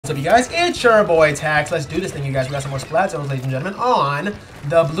What's up, you guys? It's your boy Tax. Let's do this thing, you guys. We got some more splat zones, ladies and gentlemen, on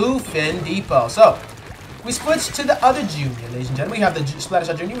the Bluefin Depot. So, we switched to the other junior, ladies and gentlemen. We have the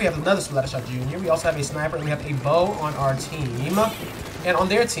Splattershot Junior, we have another Splattershot Junior, we also have a sniper, and we have a bow on our team. And on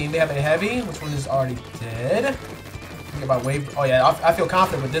their team, they have a heavy, which one is already dead. Think about wave. Oh yeah, I feel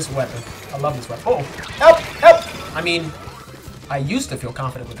confident with this weapon. I love this weapon. Oh, help, help! I mean, I used to feel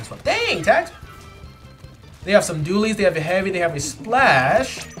confident with this weapon. Dang, Tax! They have some dualies, they have a heavy, they have a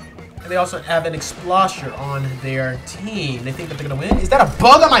splash, and they also have an explosher on their team. They think that they're gonna win. Is that a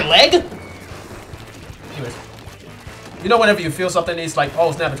bug on my leg? Anyways, you know whenever you feel something, it's like,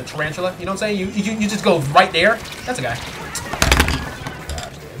 oh snap, it's a tarantula. You know what I'm saying? You just go right there. That's a guy.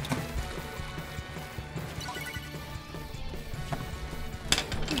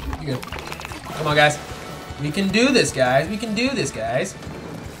 You good? Come on, guys. We can do this, guys. We can do this, guys.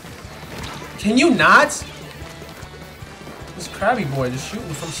 Can you not? This crabby boy just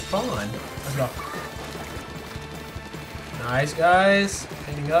shooting from spawn. Let's go. Nice, guys.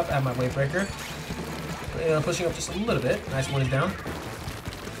 Painting up. I have my wave breaker. Pushing up just a little bit. Nice, one is down.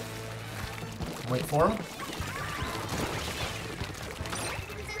 Wait for him.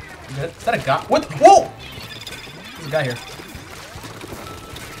 Good. Is that a guy? What? Whoa! There's a guy here.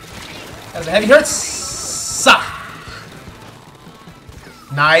 That's a heavy hurt.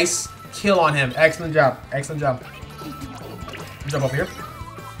 Nice kill on him. Excellent job. Excellent job. Jump up here.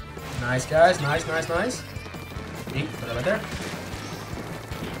 Nice, guys. Nice, nice, nice. Put that right there.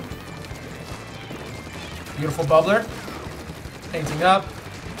 Beautiful bubbler. Painting up.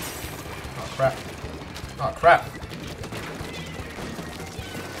 Oh, crap. Oh, crap.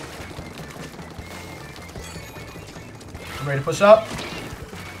 I'm ready to push up.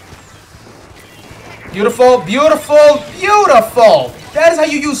 Beautiful, beautiful, beautiful. That is how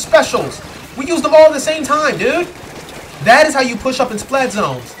you use specials. We use them all at the same time, dude. That is how you push up in splat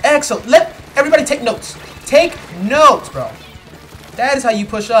zones. Excellent. Let everybody take notes. Take notes, bro. That is how you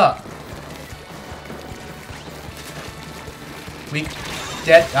push up. Weak.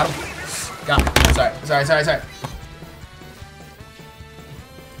 Dead. Got him. Got him. Sorry.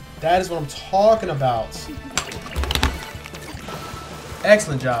 That is what I'm talking about.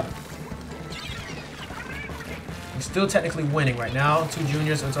 Excellent job. We're still technically winning right now. 2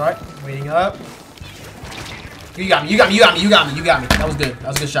 juniors, so it's alright. Waiting up. You got me. That was good. That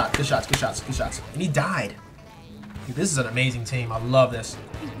was a good shot. Good shots. And he died. Dude, this is an amazing team. I love this.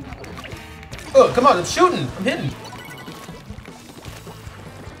 Oh, come on. I'm shooting. I'm hitting.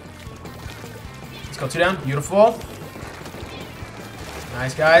 Let's go 2 down. Beautiful.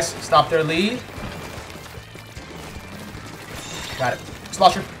 Nice, guys. Stop their lead. Got it.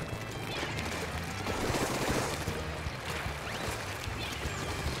 Slosher.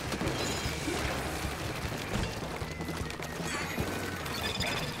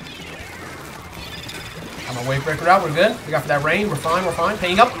 I'm gonna wave breaker out. We're good. We got for that rain. We're fine. We're fine.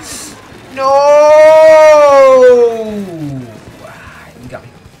 Paying up. No! You got me.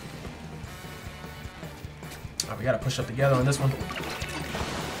 Alright, we gotta push up together on this one.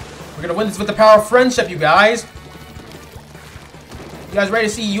 We're gonna win this with the power of friendship, you guys. You guys ready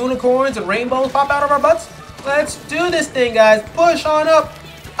to see unicorns and rainbows pop out of our butts? Let's do this thing, guys. Push on up.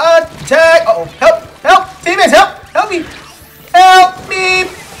 Attack. Uh oh. Help. Help. Teammates, help. Help me. Help me.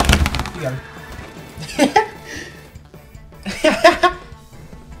 You got me.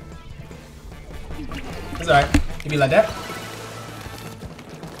 That's alright. Give me like that.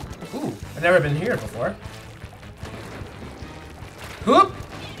 Ooh, I've never been here before. Whoop!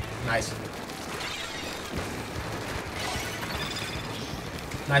 Nice.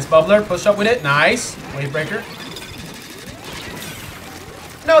 Nice bubbler. Push up with it. Nice. Wave breaker.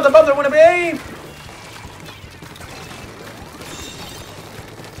 No, the bubbler went away.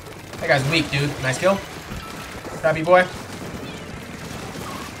 That guy's weak, dude. Nice kill. Crabby boy.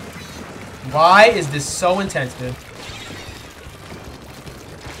 Why is this so intense, dude?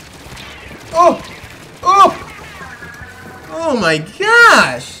 Oh! Oh! Oh my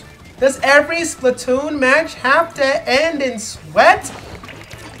gosh! Does every Splatoon match have to end in sweat?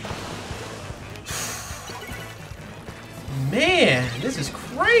 Man, this is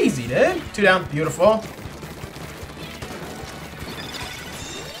crazy, dude. 2 down. Beautiful.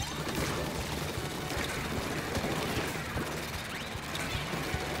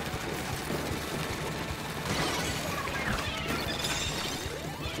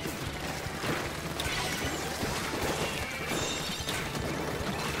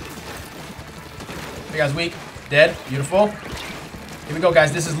 You guys weak. Dead. Beautiful. Here we go,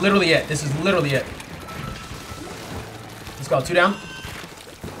 guys. This is literally it. This is literally it. Let's go. 2 down.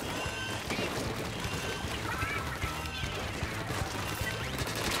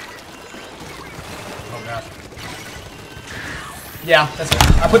 gosh. Yeah, that's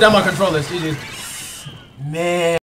it. I put down my controllers. GG. Man.